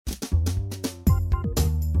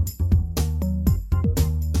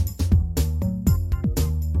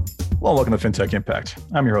Hello and welcome to FinTech Impact.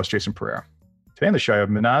 I'm your host, Jason Pereira. Today on the show, I have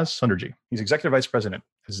Minaz Sundarji. He's Executive Vice President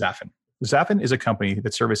at Zafin. Zafin is a company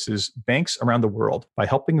that services banks around the world by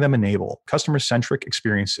helping them enable customer-centric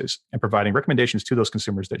experiences and providing recommendations to those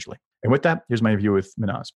consumers digitally. And with that, here's my interview with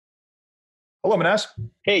Minaz. Hello, Minaz.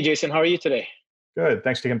 Hey, Jason. How are you today? Good.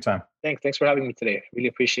 Thanks for taking the time. Thanks for having me today. Really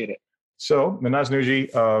appreciate it. So, Minaz Nuji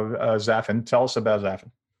of Zafin, tell us about Zafin.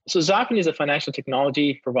 So Zafin is a financial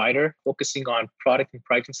technology provider focusing on product and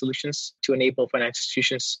pricing solutions to enable financial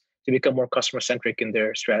institutions to become more customer-centric in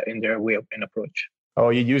their way of and approach. Oh,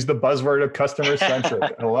 you use the buzzword of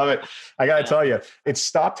customer-centric. I love it. I got to tell you, it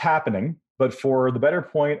stopped happening. But for the better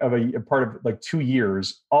point of a part of like 2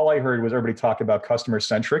 years, all I heard was everybody talk about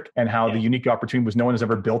customer-centric and how the unique opportunity was no one has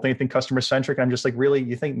ever built anything customer-centric. And I'm just like, really?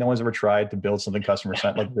 You think no one's ever tried to build something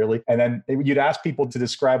customer-centric? Like, really? And then you'd ask people to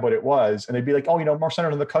describe what it was, and they'd be like, oh, more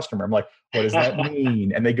centered on the customer. I'm like, what does that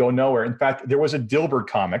mean? And they go nowhere. In fact, there was a Dilbert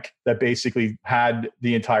comic that basically had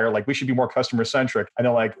the entire, like, we should be more customer-centric. And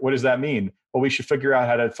they're like, what does that mean? Well, we should figure out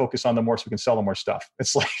how to focus on them more so we can sell them more stuff.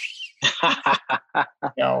 It's like...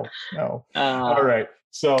 No. All right.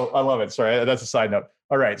 So I love it. Sorry, that's a side note.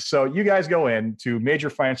 All right. So you guys go into major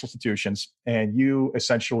financial institutions and you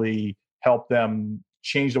essentially help them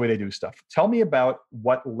change the way they do stuff. Tell me about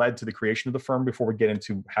what led to the creation of the firm before we get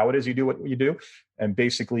into how it is you do what you do and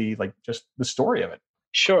basically like just the story of it.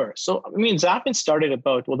 Sure. So, Zafin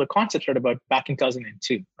the concept started about back in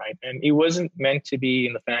 2002, right? And it wasn't meant to be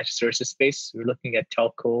in the financial services space. We were looking at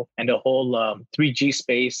telco and the whole 3G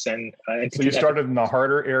space. And so you started in the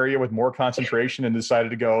harder area with more concentration and decided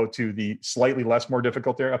to go to the slightly more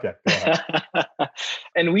difficult area? Okay, go ahead.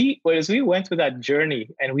 And as we went through that journey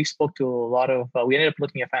and we spoke to a lot of, we ended up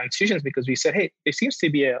looking at financial institutions because we said, hey, there seems to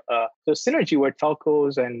be a synergy where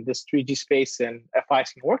telcos and this 3G space and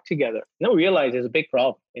FIs can work together. And then we realized there's a big problem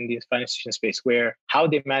in the financial institution space where how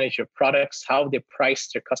they manage their products, how they price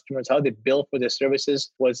their customers, how they bill for their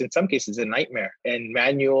services was in some cases a nightmare and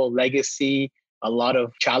manual legacy, a lot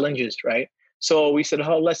of challenges, right? So we said,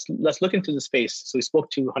 let's look into the space. So we spoke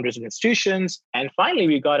to hundreds of institutions. And finally,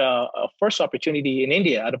 we got a first opportunity in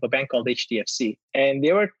India out of a bank called HDFC. And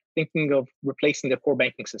they were thinking of replacing their core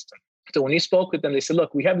banking system. So when you spoke with them, they said,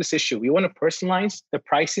 look, we have this issue. We want to personalize the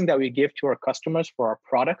pricing that we give to our customers for our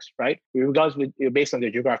products, right? Based on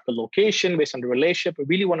their geographical location, based on the relationship, we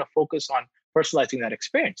really want to focus on personalizing that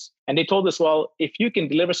experience. And they told us, well, if you can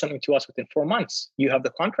deliver something to us within 4 months, you have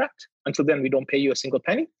the contract. Until then, we don't pay you a single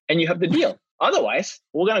penny and you have the deal. Otherwise,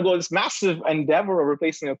 we're going to go this massive endeavor of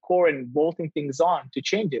replacing a core and bolting things on to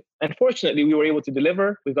change it. Unfortunately, we were able to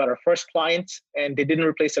deliver. We got our first client and they didn't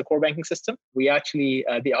replace their core banking system. We actually,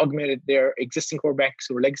 they augmented their existing core banking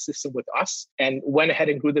or legacy system with us and went ahead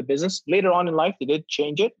and grew the business. Later on in life, they did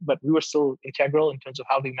change it, but we were still integral in terms of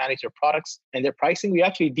how they manage their products and their pricing. We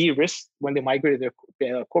actually de-risked when they migrated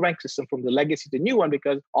their core banking system from the legacy to the new one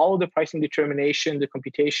because all of the pricing determination, the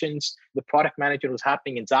computations, the product management was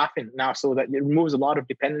happening in Zafin now so that it removes a lot of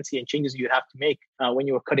dependency and changes you have to make when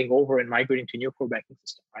you were cutting over and migrating to a new core banking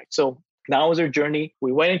system, right? So that was our journey.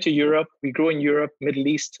 We went into Europe. We grew in Europe, Middle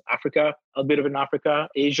East, Africa, a bit of in Africa,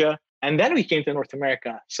 Asia. And then we came to North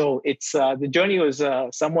America. So it's the journey was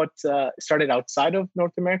somewhat started outside of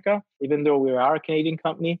North America, even though we are a Canadian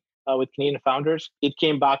company with Canadian founders. It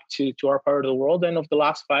came back to our part of the world. And over the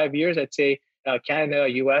last 5 years, I'd say Canada,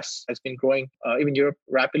 US has been growing, even Europe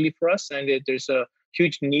rapidly for us. And there's a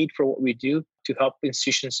huge need for what we do to help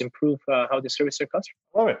institutions improve how they service their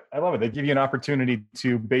customers. I love it. They give you an opportunity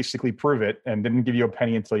to basically prove it and didn't give you a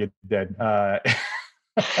penny until you did. That's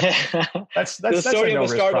the story of a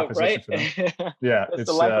startup, right? Yeah, it's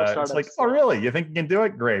like, oh, really? You think you can do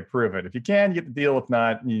it? Great, prove it. If you can, get the deal. If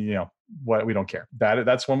not, what? We don't care.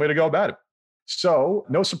 That's one way to go about it. So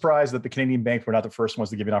no surprise that the Canadian banks were not the first ones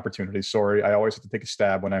to give you an opportunity. Sorry, I always have to take a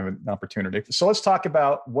stab when I have an opportunity. So let's talk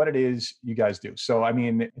about what it is you guys do. So,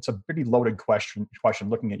 it's a pretty loaded question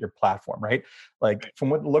looking at your platform, right? Like from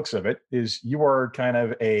what the looks of it is you are kind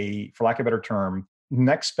of a, for lack of a better term,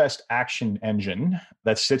 next best action engine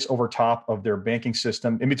that sits over top of their banking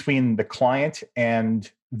system in between the client and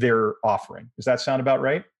their offering. Does that sound about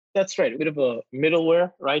right? That's right. A bit of a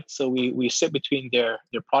middleware, right? So we sit between their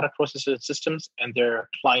product processes systems and their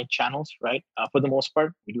client channels, right? For the most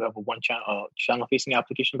part, we do have a channel facing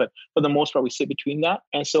application, but for the most part, we sit between that.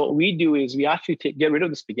 And so what we do is we actually get rid of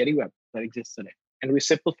the spaghetti web that exists today. And we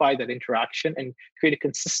simplify that interaction and create a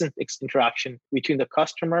consistent interaction between the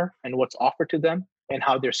customer and what's offered to them and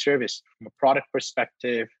how they're serviced from a product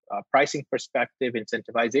perspective, pricing perspective,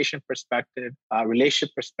 incentivization perspective,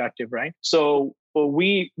 relationship perspective, right? So Well,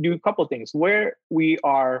 we do a couple of things. Where we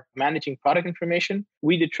are managing product information,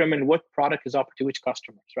 we determine what product is offered to which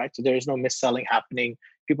customers, right? So there is no mis-selling happening.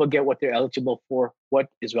 People get what they're eligible for, what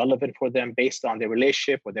is relevant for them based on their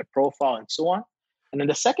relationship or their profile and so on. And then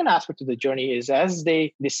the second aspect of the journey is as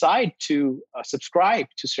they decide to subscribe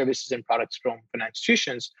to services and products from financial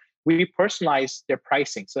institutions, we personalize their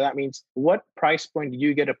pricing. So that means what price point do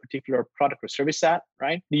you get a particular product or service at,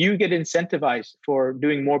 right? Do you get incentivized for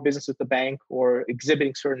doing more business with the bank or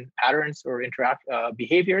exhibiting certain patterns or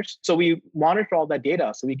behaviors? So we monitor all that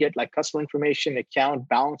data. So we get like customer information, account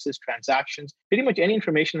balances, transactions, pretty much any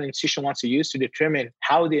information an institution wants to use to determine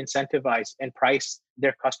how they incentivize and price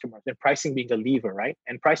their customers, and pricing being a lever, right?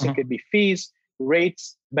 And pricing could be fees,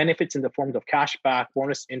 rates, benefits in the forms of cashback,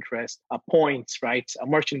 bonus interest, points, right,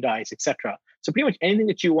 merchandise, etc. So pretty much anything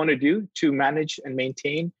that you want to do to manage and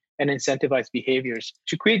maintain and incentivize behaviors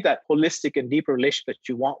to create that holistic and deeper relationship that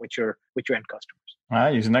you want with your end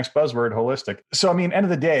customers. Use the next buzzword, holistic. So, I mean, end of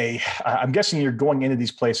the day, I'm guessing you're going into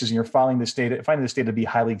these places and you're finding this data to be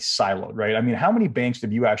highly siloed, right? I mean, how many banks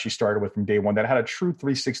did you actually start with from day one that had a true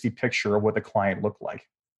 360 picture of what the client looked like?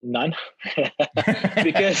 None.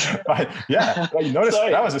 Because yeah, well, you notice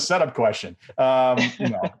that was a setup question.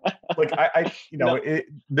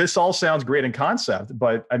 This all sounds great in concept,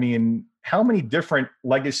 but I mean, how many different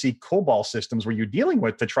legacy COBOL systems were you dealing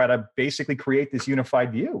with to try to basically create this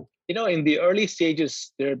unified view? In the early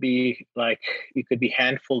stages, there'd be it could be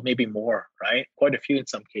handful, maybe more, right? Quite a few in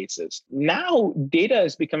some cases. Now, data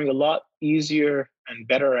is becoming a lot easier and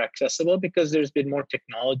better accessible because there's been more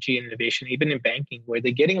technology and innovation, even in banking, where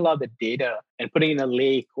they're getting a lot of the data and putting in a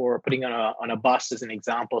lake or putting on a bus as an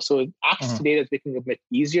example. So access to data is becoming a bit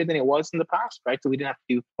easier than it was in the past, right? So we didn't have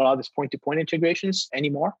to do a lot of this point-to-point integrations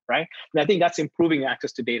anymore, right? And I think that's improving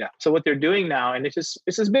access to data. So what they're doing now, and it's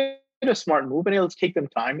just been a smart move, and it'll take them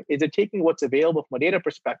time, is they're taking what's available from a data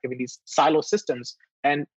perspective in these silo systems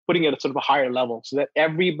and putting it at sort of a higher level so that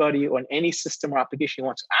everybody on any system or application who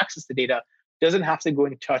wants to access the data doesn't have to go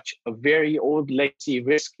and touch a very old, legacy,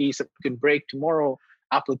 risky, something can break tomorrow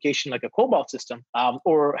application like a COBOL system,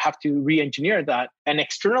 or have to re-engineer that and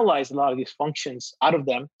externalize a lot of these functions out of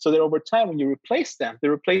them so that over time, when you replace them, the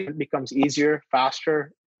replacement becomes easier,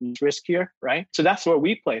 faster, riskier, right? So that's where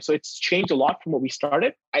we play. So it's changed a lot from what we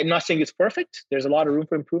started. I'm not saying it's perfect. There's a lot of room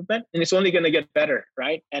for improvement, and it's only going to get better,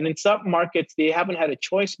 right? And in some markets, they haven't had a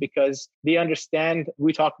choice because they understand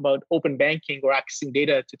we talk about open banking or accessing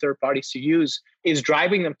data to third parties to use is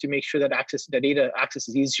driving them to make sure that data access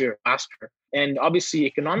is easier, faster. And obviously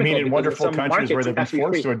economically. I mean, in wonderful countries where they've been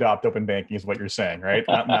forced to adopt open banking is what you're saying, right?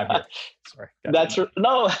 Not here. Sorry. That's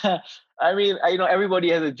no. I mean,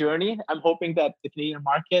 everybody has a journey. I'm hoping that the Canadian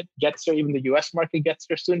market gets there, even the US market gets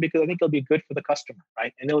there soon, because I think it'll be good for the customer,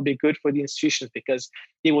 right? And it'll be good for the institutions because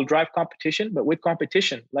they will drive competition. But with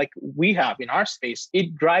competition, like we have in our space,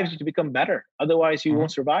 it drives you to become better. Otherwise, you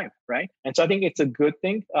won't survive, right? And so I think it's a good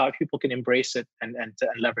thing if people can embrace it and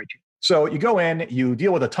leverage it. So you go in, you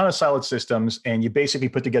deal with a ton of siloed systems, and you basically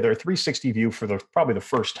put together a 360 view for probably the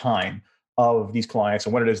first time of these clients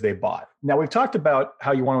and what it is they bought. Now, we've talked about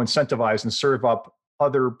how you want to incentivize and serve up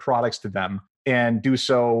other products to them and do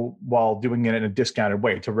so while doing it in a discounted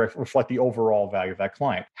way to reflect the overall value of that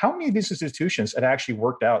client. How many of these institutions had actually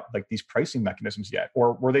worked out like these pricing mechanisms yet?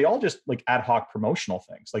 Or were they all just like ad hoc promotional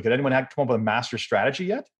things? Like, did anyone have to come up with a master strategy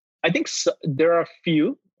yet? I think there are a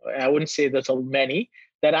few. I wouldn't say there's many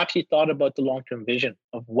that actually thought about the long-term vision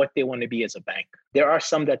of what they want to be as a bank. There are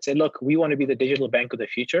some that say, look, we want to be the digital bank of the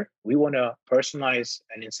future. We want to personalize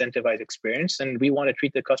and incentivize experience, and we want to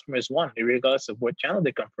treat the customer as one, regardless of what channel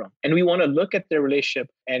they come from. And we want to look at their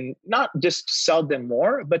relationship and not just sell them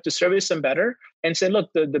more, but to service them better and say, look,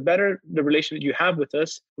 the better the relationship you have with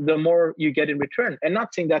us, the more you get in return. And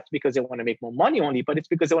not saying that's because they want to make more money only, but it's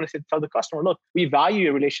because they want to tell the customer, look, we value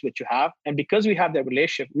your relationship that you have. And because we have that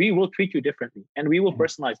relationship, we will treat you differently and we will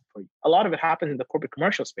personalize it for you. A lot of it happens in the corporate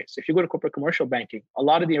commercial space. If you go to corporate commercial banking, a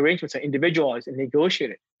lot of the arrangements are individualized and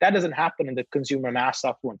negotiated. That doesn't happen in the consumer mass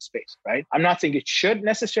affluent space, right? I'm not saying it should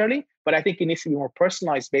necessarily, but I think it needs to be more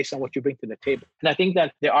personalized based on what you bring to the table. And I think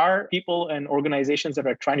that there are people and organizations that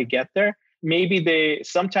are trying to get there. Maybe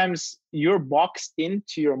sometimes you're boxed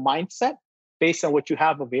into your mindset based on what you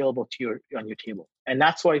have available to on your table. And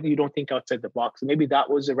that's why you don't think outside the box. Maybe that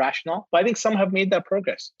was the rationale. But I think some have made that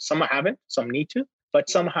progress. Some haven't, some need to, but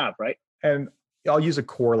some have, right? And I'll use a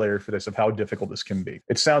corollary for this of how difficult this can be.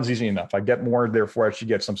 It sounds easy enough. I get more, therefore I should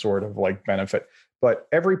get some sort of like benefit. But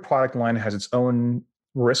every product line has its own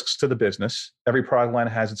risks to the business. Every product line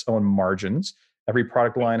has its own margins. Every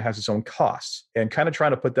product line has its own costs, and kind of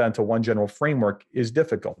trying to put that into one general framework is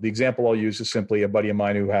difficult. The example I'll use is simply a buddy of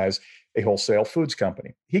mine who has a wholesale foods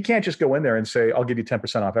company. He can't just go in there and say, I'll give you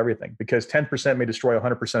 10% off everything, because 10% may destroy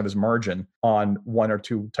 100% of his margin on one or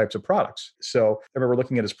two types of products. So I remember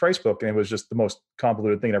looking at his price book, and it was just the most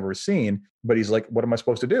convoluted thing I've ever seen. But he's like, what am I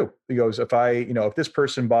supposed to do? He goes, if this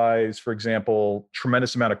person buys, for example,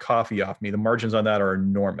 tremendous amount of coffee off me, the margins on that are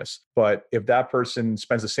enormous. But if that person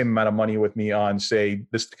spends the same amount of money with me on, say,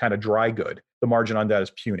 this kind of dry good, the margin on that is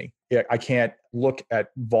puny. I can't look at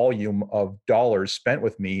volume of dollars spent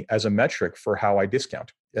with me as a metric for how I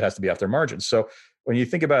discount. It has to be off their margins. So when you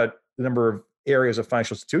think about the number of areas a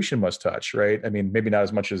financial institution must touch, right? I mean, maybe not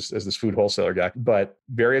as much as this food wholesaler guy, but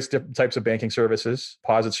various different types of banking services,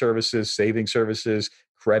 deposit services, saving services,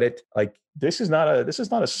 credit. Like this is not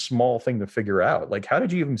a small thing to figure out. Like, how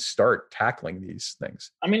did you even start tackling these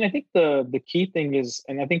things? I mean, I think the key thing is,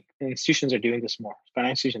 and I think institutions are doing this more,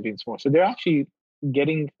 financial institutions are doing this more. So they're actually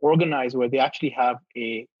getting organized where they actually have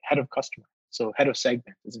a head of customer. So head of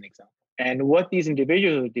segment is an example. And what these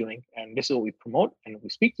individuals are doing, and this is what we promote and we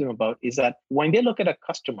speak to them about, is that when they look at a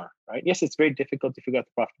customer, right? Yes, it's very difficult to figure out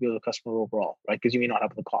the profitability of the customer overall, right? Because you may not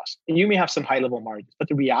have the cost. And you may have some high-level margins. But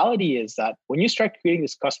the reality is that when you start creating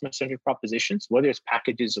these customer-centric propositions, whether it's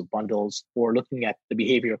packages or bundles or looking at the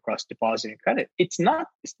behavior across deposit and credit, it's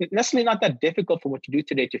necessarily not that difficult from what you do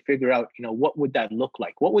today to figure out, what would that look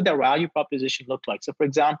like? What would that value proposition look like? So for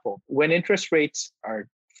example, when interest rates are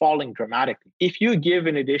falling dramatically, if you give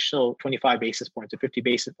an additional 25 basis points or 50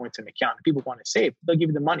 basis points in an account, people want to save, they'll give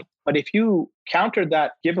you the money. But if you counter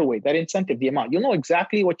that giveaway, that incentive, the amount, you'll know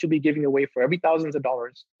exactly what you'll be giving away for every thousands of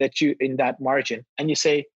dollars that you in that margin. And you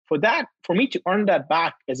say, for me to earn that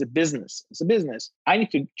back as a business, I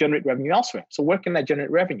need to generate revenue elsewhere. So where can I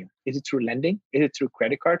generate revenue? Is it through lending? Is it through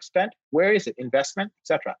credit card spend? Where is it? Investment,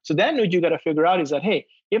 etc. So then what you got to figure out is that, hey,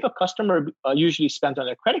 if a customer usually spends on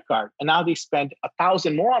their credit card and now they spend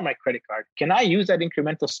 1,000 more on my credit card, can I use that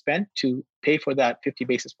incremental spend to pay for that 50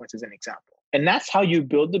 basis points as an example? And that's how you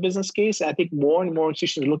build the business case. And I think more and more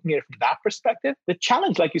institutions are looking at it from that perspective. The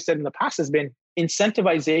challenge, like you said in the past, has been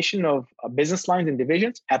incentivization of business lines and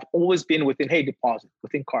divisions have always been within, deposit,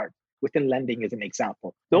 within card, within lending as an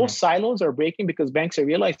example. Those silos are breaking because banks are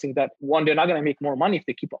realizing that, one, they're not going to make more money if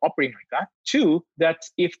they keep operating like that. Two, that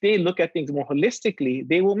if they look at things more holistically,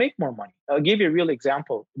 they will make more money. I'll give you a real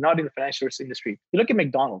example, not in the financial service industry. You look at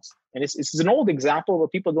McDonald's, and it's an old example where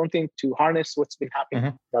people don't think to harness what's been happening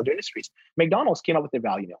in other industries. McDonald's came up with their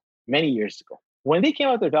value meal many years ago. When they came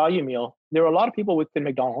out with their value meal, there were a lot of people within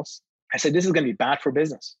McDonald's. I said, this is going to be bad for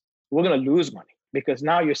business. We're going to lose money because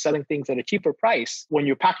now you're selling things at a cheaper price when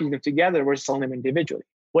you're packaging them together versus selling them individually.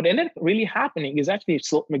 What ended up really happening is actually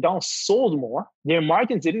McDonald's sold more. Their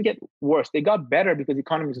margins didn't get worse. They got better because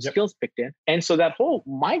economies of scale picked in. And so that whole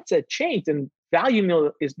mindset changed, and value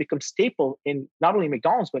meal has become staple in not only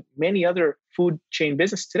McDonald's, but many other food chain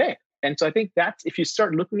business today. And so I think that's, if you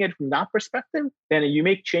start looking at it from that perspective, then you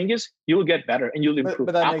make changes, you'll get better and you'll improve.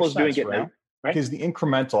 But Apple's doing it now. Right? Because the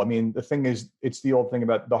incremental, I mean, the thing is, it's the old thing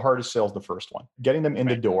about the hardest sale is the first one. Getting them in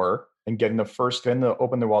the door and getting them to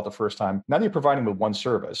open their wallet the first time. Now that you're providing them with one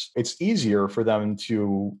service, it's easier for them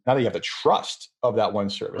to, now that you have the trust of that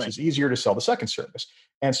one service, it's easier to sell the second service,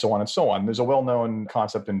 and so on and so on. There's a well-known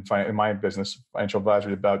concept in my business, financial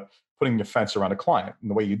advisory, about putting a fence around a client. And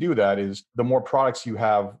the way you do that is the more products you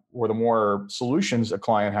have or the more solutions a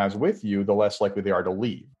client has with you, the less likely they are to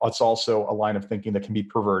leave. It's also a line of thinking that can be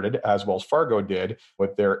perverted, as Wells Fargo did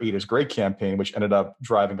with their 8 is Great campaign, which ended up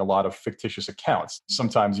driving a lot of fictitious accounts.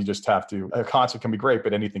 Sometimes you just have to, a concept can be great,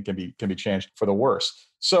 but anything can be changed for the worse.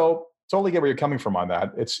 So totally get where you're coming from on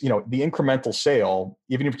that. It's, the incremental sale,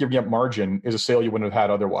 even if you're giving up margin, is a sale you wouldn't have had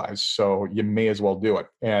otherwise. So you may as well do it.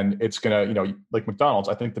 And it's going to, like McDonald's,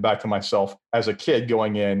 I think back to myself as a kid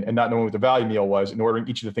going in and not knowing what the value meal was and ordering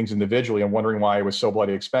each of the things individually and wondering why it was so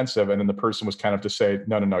bloody expensive. And then the person was kind of to say,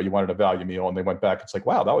 no, you wanted a value meal. And they went back. It's like,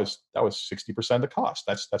 wow, that was 60% of the cost.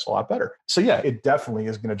 That's a lot better. So yeah, it definitely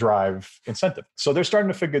is going to drive incentive. So they're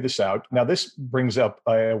starting to figure this out. Now, this brings up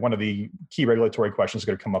one of the key regulatory questions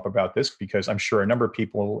going to come up about this, because I'm sure a number of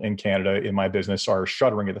people in Canada in my business are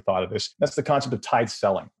shuddering at the thought of this. That's the concept of tied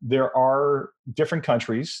selling. There are different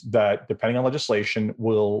countries that, depending on legislation,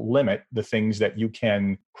 will limit the things that you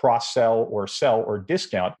can cross-sell or sell or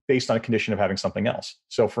discount based on a condition of having something else.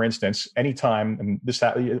 So for instance, anytime, and this,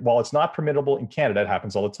 while it's not permissible in Canada, it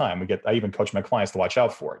happens all the time. I even coach my clients to watch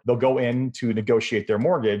out for it. They'll go in to negotiate their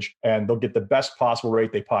mortgage and they'll get the best possible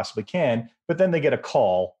rate they possibly can, But then they get a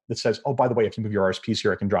call that says, oh, by the way, if you move your RSPs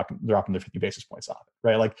here, I can drop them to 50 basis points off it,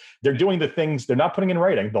 right? Like they're doing the things they're not putting in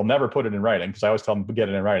writing. They'll never put it in writing because I always tell them to get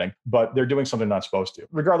it in writing, but they're doing something they're not supposed to.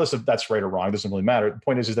 Regardless if that's right or wrong, it doesn't really matter. The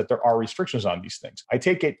point is that there are restrictions on these things. I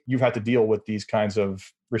take it you've had to deal with these kinds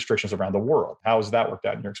of restrictions around the world. How has that worked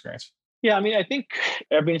out in your experience? Yeah, I mean, I think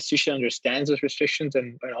every institution understands those restrictions,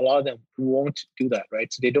 and a lot of them won't do that,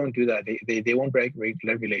 right? So they don't do that. They won't break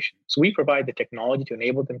regulation. So we provide the technology to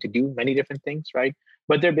enable them to do many different things, right?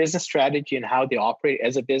 But their business strategy and how they operate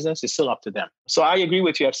as a business is still up to them. So I agree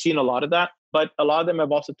with you. I've seen a lot of that, but a lot of them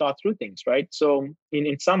have also thought through things, right? So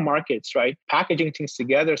in some markets, right, packaging things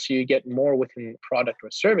together so you get more within product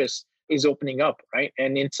or service is opening up, right?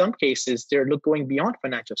 And in some cases, they're going beyond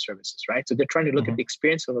financial services, right? So they're trying to look at the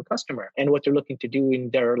experience of a customer and what they're looking to do in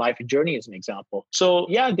their life journey, as an example. So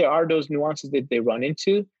yeah, there are those nuances that they run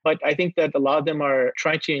into, but I think that a lot of them are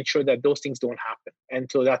trying to ensure that those things don't happen.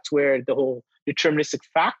 And so that's where the whole deterministic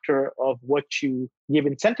factor of what you give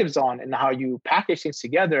incentives on and how you package things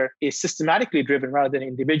together is systematically driven rather than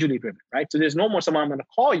individually driven, right? So there's no more someone I'm going to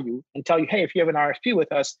call you and tell you, hey, if you have an RFP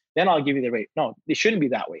with us, then I'll give you the rate. No, it shouldn't be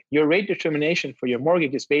that way. Your rate determination for your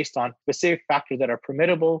mortgage is based on specific factors that are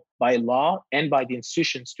permittable by law and by the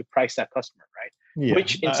institutions to price that customer, right? Yeah.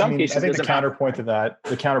 Which in some cases, I think the counterpoint to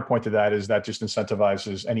that is that just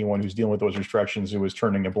incentivizes anyone who's dealing with those restrictions, who is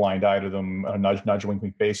turning a blind eye to them on a nudge, wink,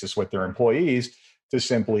 wink basis with their employees, to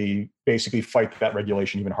simply basically fight that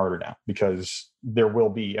regulation even harder now, because there will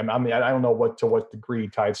be, I mean, I don't know to what degree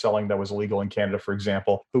tithe selling that was illegal in Canada, for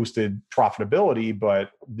example, boosted profitability,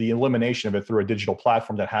 but the elimination of it through a digital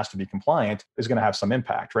platform that has to be compliant is going to have some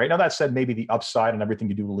impact, right? Now, that said, maybe the upside and everything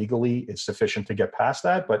you do legally is sufficient to get past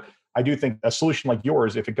that, but I do think a solution like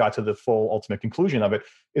yours, if it got to the full ultimate conclusion of it,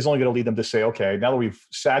 is only going to lead them to say, okay, now that we've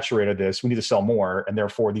saturated this, we need to sell more, and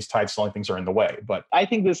therefore these tithe selling things are in the way. But I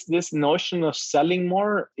think this notion of selling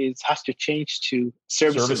more has to change to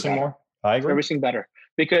servicing more. I agree. Servicing better.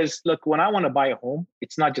 Because look, when I want to buy a home,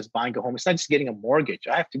 it's not just buying a home. It's not just getting a mortgage.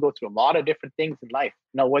 I have to go through a lot of different things in life.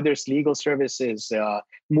 Now, whether it's legal services,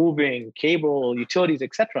 moving, cable, utilities,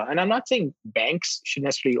 etc. And I'm not saying banks should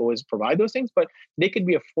necessarily always provide those things, but they could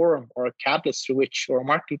be a forum or a catalyst through which, or a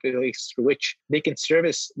marketplace through which they can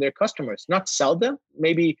service their customers, not sell them,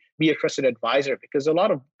 maybe be a trusted advisor, because a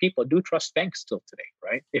lot of people do trust banks still today,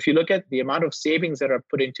 right? If you look at the amount of savings that are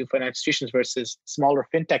put into financial institutions versus smaller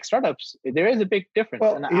fintech startups, there is a big difference.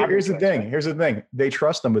 Well, here's the thing. Right? Here's the thing. They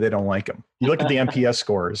trust them, but they don't like them. You look at the NPS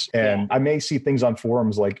scores, and I may see things on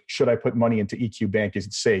forums like, should I put money into EQ Bank? Is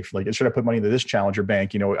it safe? Like, should I put money into this challenger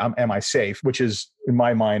bank? Am I safe? Which is, in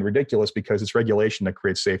my mind, ridiculous, because it's regulation that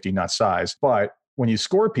creates safety, not size. But when you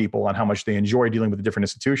score people on how much they enjoy dealing with the different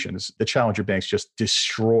institutions, the challenger banks just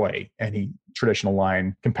destroy any traditional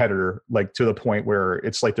line competitor, like to the point where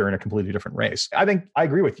it's like they're in a completely different race. I think I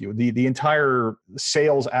agree with you. The entire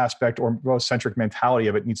sales aspect or growth-centric mentality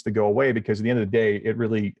of it needs to go away, because at the end of the day, it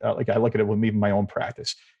really, like I look at it with even my own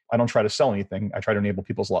practice. I don't try to sell anything. I try to enable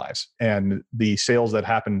people's lives. And the sales that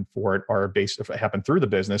happen for it if it happen through the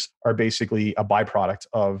business, are basically a byproduct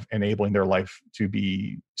of enabling their life to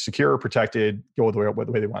be secure, protected, go the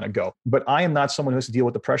way they want to go. But I am not someone who has to deal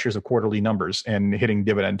with the pressures of quarterly numbers and hitting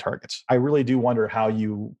dividend targets. I really do wonder how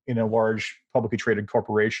you, in a large publicly traded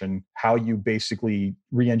corporation, how you basically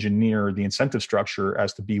re-engineer the incentive structure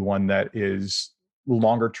as to be one that is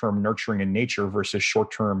longer term nurturing in nature versus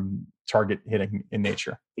short term target hitting in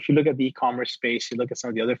nature. If you look at the e-commerce space, you look at some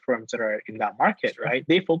of the other firms that are in that market, right?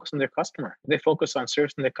 They focus on their customer. They focus on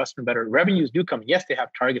servicing their customer better. Revenues do come. Yes, they have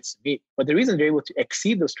targets to meet, but the reason they're able to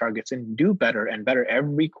exceed those targets and do better and better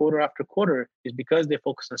every quarter after quarter is because they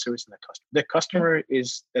focus on servicing the customer. The customer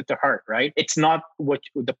is at the heart, right? It's not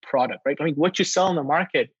the product, right? I mean, what you sell in the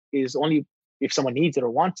market is only if someone needs it or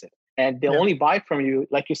wants it. And they'll only buy from you,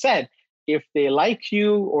 like you said, if they like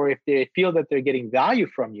you or if they feel that they're getting value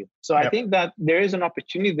from you. So I think that there is an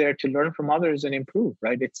opportunity there to learn from others and improve,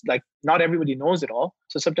 right? It's like not everybody knows it all.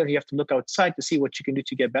 So sometimes you have to look outside to see what you can do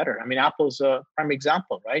to get better. I mean, Apple's a prime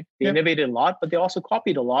example, right? They innovated a lot, but they also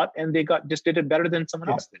copied a lot, and they just did it better than someone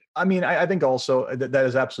else did. I mean, I think also that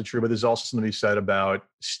is absolutely true, but there's also something to be said about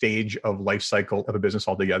stage of life cycle of a business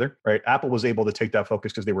altogether, right? Apple was able to take that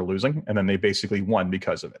focus because they were losing, and then they basically won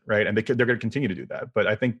because of it, right? And they're going to continue to do that. But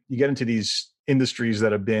I think you get into these industries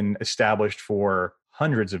that have been established for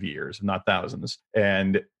hundreds of years, not thousands,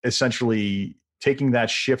 and essentially taking that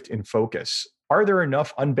shift in focus. Are there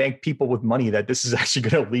enough unbanked people with money that this is actually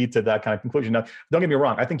going to lead to that kind of conclusion? Now, don't get me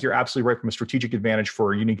wrong. I think you're absolutely right from a strategic advantage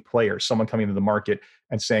for a unique player, someone coming into the market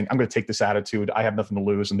and saying, I'm going to take this attitude. I have nothing to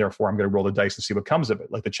lose, and therefore I'm going to roll the dice and see what comes of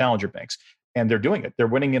it, like the challenger banks. And they're doing it. They're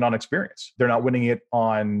winning it on experience. They're not winning it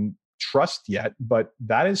on trust yet, but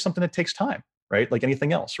that is something that takes time, right? Like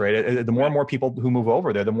anything else, right? The more and more people who move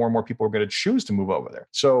over there, the more and more people are going to choose to move over there.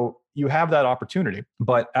 So you have that opportunity.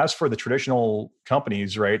 But as for the traditional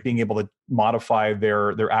companies, right, being able to modify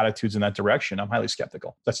their attitudes in that direction, I'm highly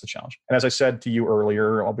skeptical. That's the challenge. And as I said to you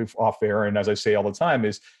earlier, I'll be off air, and as I say all the time,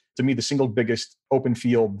 is to me, the single biggest open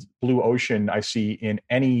field blue ocean I see in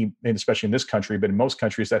any, and especially in this country, but in most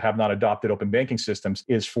countries that have not adopted open banking systems,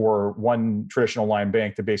 is for one traditional line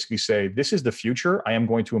bank to basically say, this is the future. I am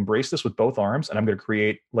going to embrace this with both arms, and I'm going to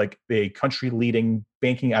create like a country leading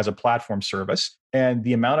banking as a platform service. And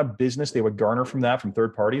the amount of business they would garner from that from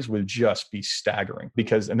third parties would just be staggering,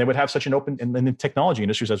 and they would have such an open, and in the technology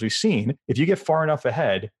industries, as we've seen, if you get far enough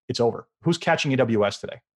ahead, it's over. Who's catching AWS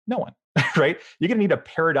today? No one, right? You're going to need a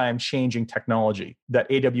paradigm changing technology that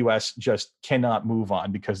AWS just cannot move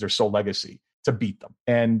on because they're so legacy to beat them.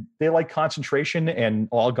 And they like concentration and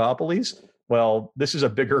oligopolies. Well, this is a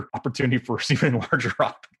bigger opportunity for even larger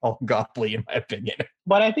oligopoly, in my opinion.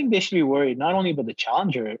 But I think they should be worried not only about the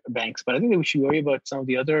challenger banks, but I think they should worry about some of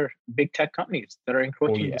the other big tech companies that are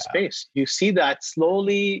encroaching into space. You see that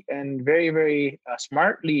slowly and very, very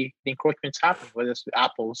smartly the encroachments happen, whether it's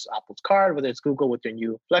Apple's card, whether it's Google with their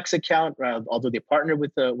new Flex account, although they partner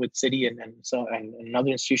with Citi and another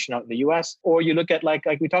institution out in the US. Or you look at like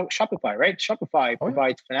we talked Shopify, right? Shopify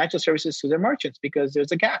provides financial services to their merchants because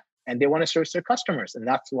there's a gap and they want to service their customers. And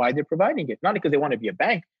that's why they're providing it. Not because they want to be a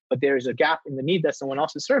bank, but there's a gap in the need that someone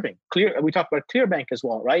else is serving. We talked about ClearBank as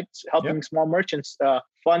well, right? Helping small merchants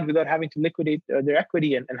fund without having to liquidate their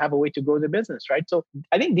equity and have a way to grow their business, right? So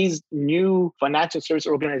I think these new financial service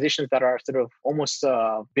organizations that are sort of almost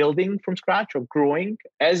building from scratch or growing,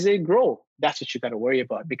 as they grow, that's what you got to worry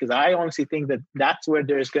about. Because I honestly think that that's where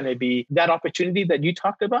there's going to be that opportunity that you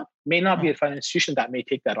talked about may not be a financial institution that may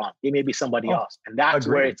take that on. It may be somebody else. And that's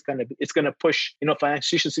where it's going to push, financial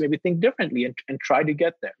institutions to maybe think differently and try to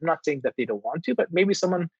get there. I'm not saying that they don't want to, but maybe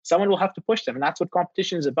someone will have to push them. And that's what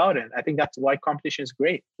competition is about. And I think that's why competition is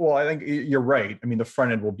great. Well, I think you're right. I mean, the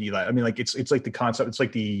front end will be that. I mean, like it's like the concept, it's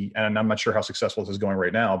like and I'm not sure how successful this is going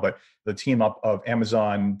right now, but the team up of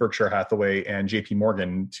Amazon, Berkshire Hathaway, and JP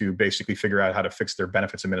Morgan to basically figure out how to fix their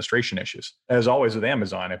benefits administration issues. As always with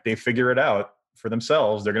Amazon, if they figure it out for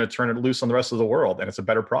themselves, they're going to turn it loose on the rest of the world, and it's a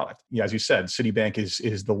better product. Yeah, as you said, Citibank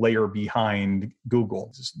is the layer behind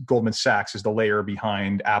Google. Goldman Sachs is the layer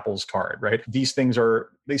behind Apple's card, right? These things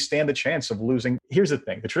they stand the chance of losing. Here's the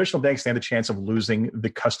thing. The traditional banks stand the chance of losing the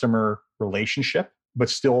customer relationship, but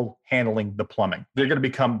still handling the plumbing. They're going to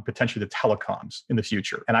become potentially the telecoms in the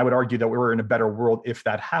future. And I would argue that we're in a better world if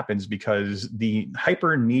that happens, because the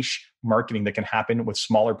hyper niche marketing that can happen with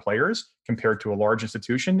smaller players compared to a large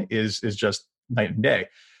institution is just night and day.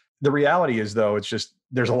 The reality is, though, it's just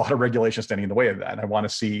there's a lot of regulation standing in the way of that. And I want to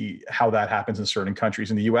see how that happens in certain countries.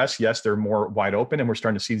 In the US, yes, they're more wide open, and we're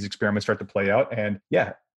starting to see these experiments start to play out. And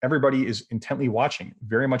yeah, everybody is intently watching,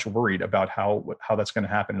 very much worried about how that's going to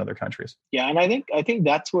happen in other countries. Yeah, and I think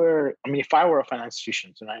that's where, if I were a financial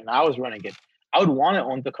institution and I was running it, I would want to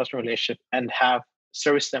own the customer relationship and have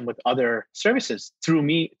service them with other services through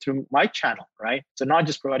my channel, right? So not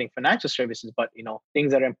just providing financial services, but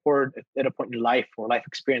things that are important at a point in life or life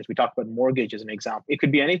experience. We talked about mortgage as an example. It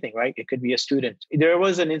could be anything, right? It could be a student. There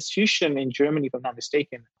was an institution in Germany, if I'm not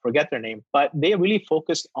mistaken, forget their name, but they really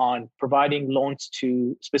focused on providing loans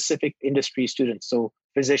to specific industry students. So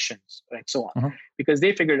physicians and so on, because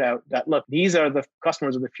they figured out that, look, these are the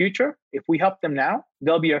customers of the future. If we help them now,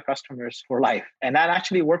 they'll be our customers for life. And that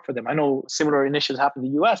actually worked for them. I know similar initiatives happened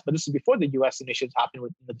in the US, but this is before the US initiatives happened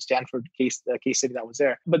with the Stanford case study that was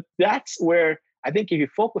there. But that's where I think if you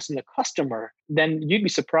focus on the customer, then you'd be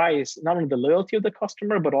surprised not only the loyalty of the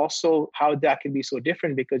customer, but also how that can be so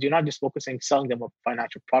different, because you're not just focusing selling them a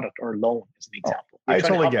financial product or a loan, as an example. I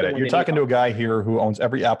totally get it. You're talking to a guy here who owns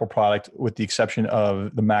every Apple product with the exception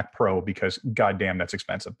of the Mac Pro, because goddamn, that's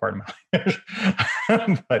expensive. Pardon my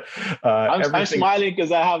but I'm smiling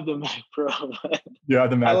because I have the Mac Pro. You have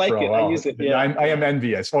the Mac Pro. I like it. I use it. Yeah. I am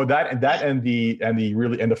envious. Oh, that and the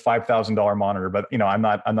 $5,000 monitor. But I'm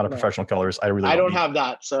not a professional colorist. I don't have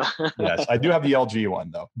that. So yes, I do have the LG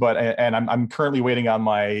one though. But I'm currently waiting on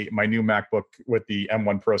my new MacBook with the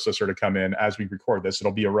M1 processor to come in as we record this.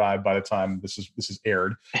 It'll be arrived by the time this is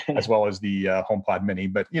aired, as well as the HomePod Mini.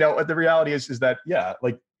 But the reality is that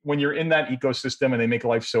like when you're in that ecosystem and they make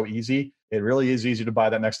life so easy, it really is easy to buy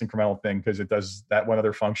that next incremental thing because it does that one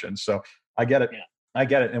other function. So I get it. Yeah. I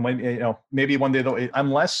get it. And when, maybe one day, though,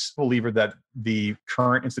 I'm less a believer that the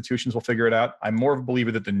current institutions will figure it out. I'm more of a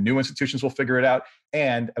believer that the new institutions will figure it out.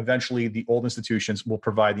 And eventually the old institutions will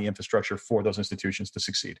provide the infrastructure for those institutions to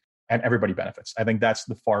succeed. and everybody benefits. I think that's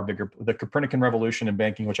the far bigger, the Copernican revolution in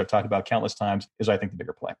banking, which I've talked about countless times, is I think the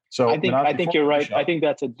bigger play. So I think you're right. I think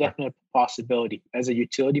that's a definite possibility as a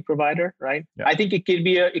utility provider, right? Yeah. I think it could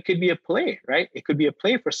be a play, right? It could be a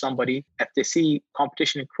play for somebody if they see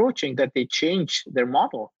competition encroaching, that they change their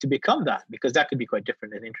model to become that, because that could be quite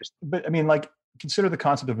different and interesting. But I mean, like, consider the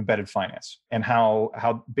concept of embedded finance and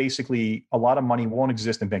how basically a lot of money won't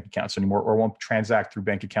exist in bank accounts anymore, or won't transact through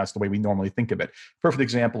bank accounts the way we normally think of it. Perfect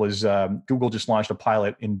example is Google just launched a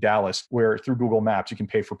pilot in Dallas where through Google Maps, you can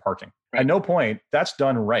pay for parking. Right. At no point, that's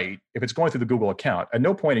done right. If it's going through the Google account, at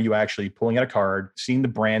no point are you actually pulling out a card, seeing the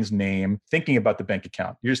brand's name, thinking about the bank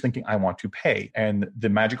account. You're just thinking, I want to pay. And the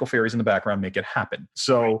magical fairies in the background make it happen.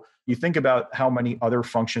 So you think about how many other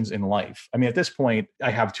functions in life. I mean, at this point,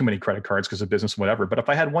 I have too many credit cards because of business, whatever. But if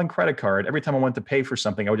I had one credit card, every time I went to pay for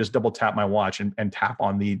something, I would just double tap my watch and tap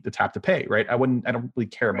on the tap to pay, right? I don't really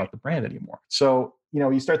care about the brand anymore. So,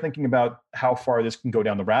 you start thinking about how far this can go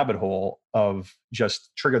down the rabbit hole of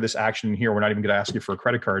just trigger this action here. We're not even going to ask you for a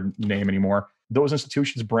credit card name anymore. Those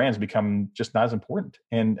institutions' brands become just not as important.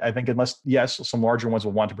 And I think unless, yes, some larger ones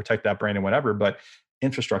will want to protect that brand and whatever, but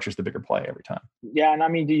infrastructure is the bigger play every time. Yeah. And I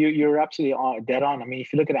mean, you're absolutely dead on. I mean,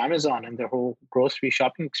 if you look at Amazon and their whole grocery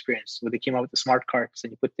shopping experience, where they came out with the smart carts and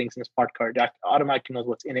you put things in a smart cart, that automatically knows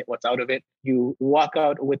what's in it, what's out of it. You walk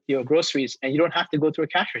out with your groceries and you don't have to go through a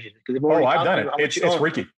cash register because they've already I've done it. It's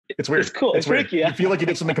freaky. It's weird. It's cool. It's freaky. Yeah. You feel like you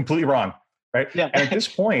did something completely wrong, right? Yeah. And at this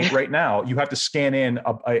point right now, you have to scan in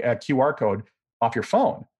a QR code off your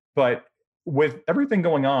phone. But with everything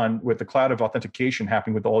going on with the cloud of authentication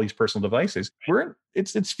happening with all these personal devices,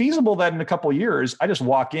 it's feasible that in a couple of years, I just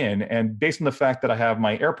walk in and based on the fact that I have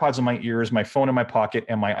my AirPods in my ears, my phone in my pocket,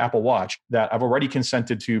 and my Apple Watch, that I've already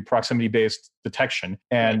consented to proximity-based detection.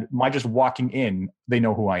 And my just walking in, they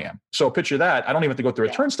know who I am. So picture that. I don't even have to go through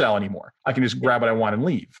a turnstile anymore. I can just grab what I want and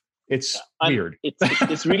leave. It's weird.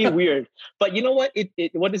 It's really weird. But you know what?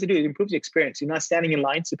 What does it do? It improves the experience. You're not standing in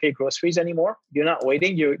lines to pay groceries anymore. You're not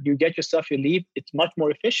waiting. You get your stuff, you leave. It's much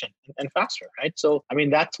more efficient and faster, right? So, I mean,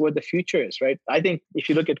 that's where the future is, right? I think if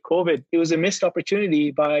you look at COVID, it was a missed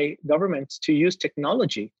opportunity by governments to use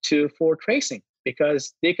technology for tracing,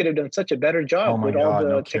 because they could have done such a better job with all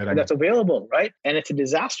the tech that's available, right? And it's a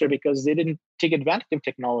disaster because they didn't take advantage of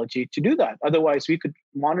technology to do that. Otherwise, we could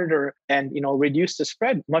monitor and reduce the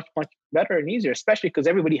spread much, much better and easier, especially because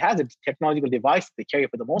everybody has a technological device that they carry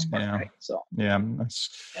for the most part, right? So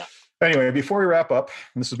Anyway, before we wrap up,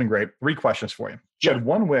 and this has been great, 3 questions for you. If you had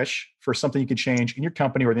one wish for something you could change in your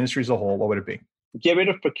company or the industry as a whole, what would it be? Get rid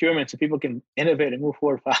of procurement so people can innovate and move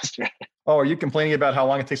forward faster. Oh, are you complaining about how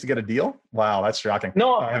long it takes to get a deal? Wow, that's shocking.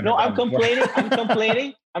 No, I'm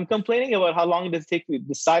complaining. I'm complaining about how long it does take to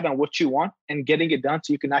decide on what you want and getting it done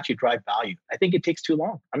so you can actually drive value. I think it takes too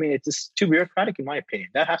long. I mean, it's just too bureaucratic in my opinion.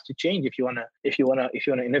 That has to change if you want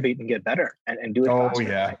to innovate and get better and do it faster. Oh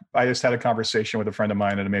yeah. Right? I just had a conversation with a friend of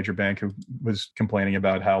mine at a major bank who was complaining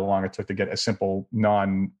about how long it took to get a simple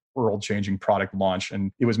world-changing product launch,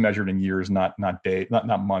 and it was measured in years, not days, not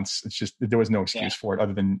months. It's just there was no excuse for it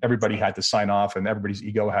other than everybody had to sign off and everybody's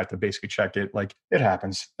ego had to basically check it. Like, it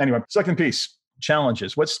happens. Anyway, second piece,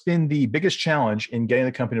 challenges. What's been the biggest challenge in getting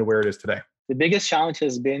the company to where it is today? The biggest challenge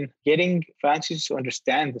has been getting financiers to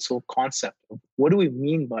understand this whole concept of what do we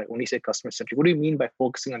mean by when we say customer centric? What do we mean by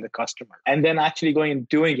focusing on the customer? And then actually going and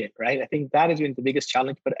doing it, right? I think that has been the biggest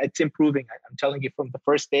challenge, but it's improving. I'm telling you, from the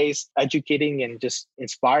first days, educating and just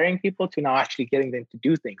inspiring people to now actually getting them to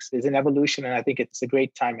do things. It's an evolution, and I think it's a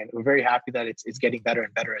great time. And we're very happy that it's getting better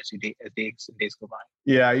and better as days go by.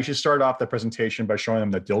 Yeah, you should start off the presentation by showing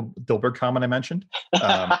them the Dilbert comment I mentioned.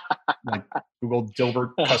 Like Google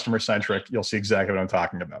Dilbert customer centric. You'll see exactly what I'm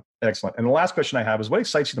talking about. Excellent. And the last question I have is, what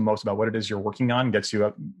excites you the most about what it is you're working on, gets you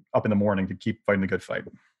up in the morning to keep fighting the good fight?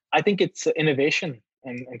 I think it's innovation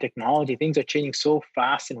and technology. Things are changing so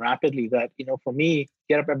fast and rapidly that, for me,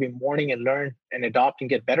 get up every morning and learn and adopt and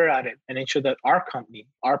get better at it and ensure that our company,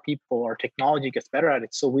 our people, our technology gets better at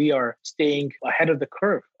it. So we are staying ahead of the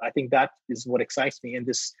curve. I think that is what excites me. And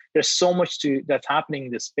there's so much that's happening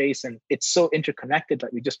in this space, and it's so interconnected.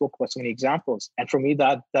 Like we just spoke about so many examples. And for me,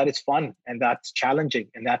 that is fun and that's challenging.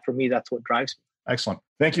 And that for me, that's what drives me. Excellent.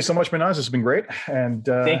 Thank you so much, Minhas. This has been great. And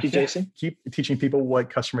thank you, Jason. Keep teaching people what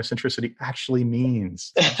customer centricity actually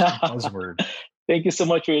means. That's a buzzword. Thank you so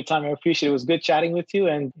much for your time. I appreciate it. It was good chatting with you.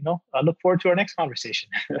 And, I look forward to our next conversation.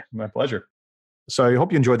 My pleasure. So I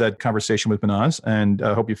hope you enjoyed that conversation with Minhas, and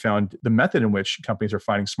I hope you found the method in which companies are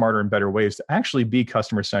finding smarter and better ways to actually be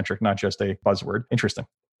customer centric, not just a buzzword. Interesting.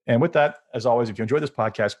 And with that, as always, if you enjoyed this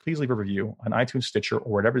podcast, please leave a review on iTunes, Stitcher,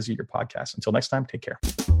 or whatever it is you get your podcast. Until next time, take care.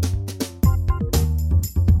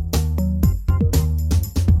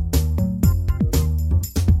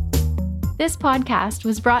 This podcast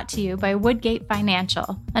was brought to you by Woodgate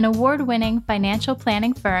Financial, an award-winning financial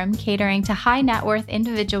planning firm catering to high net worth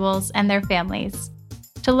individuals and their families.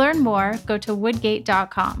 To learn more, go to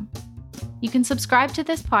woodgate.com. You can subscribe to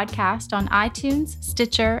this podcast on iTunes,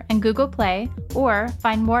 Stitcher, and Google Play, or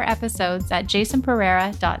find more episodes at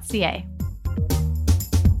jasonpereira.ca.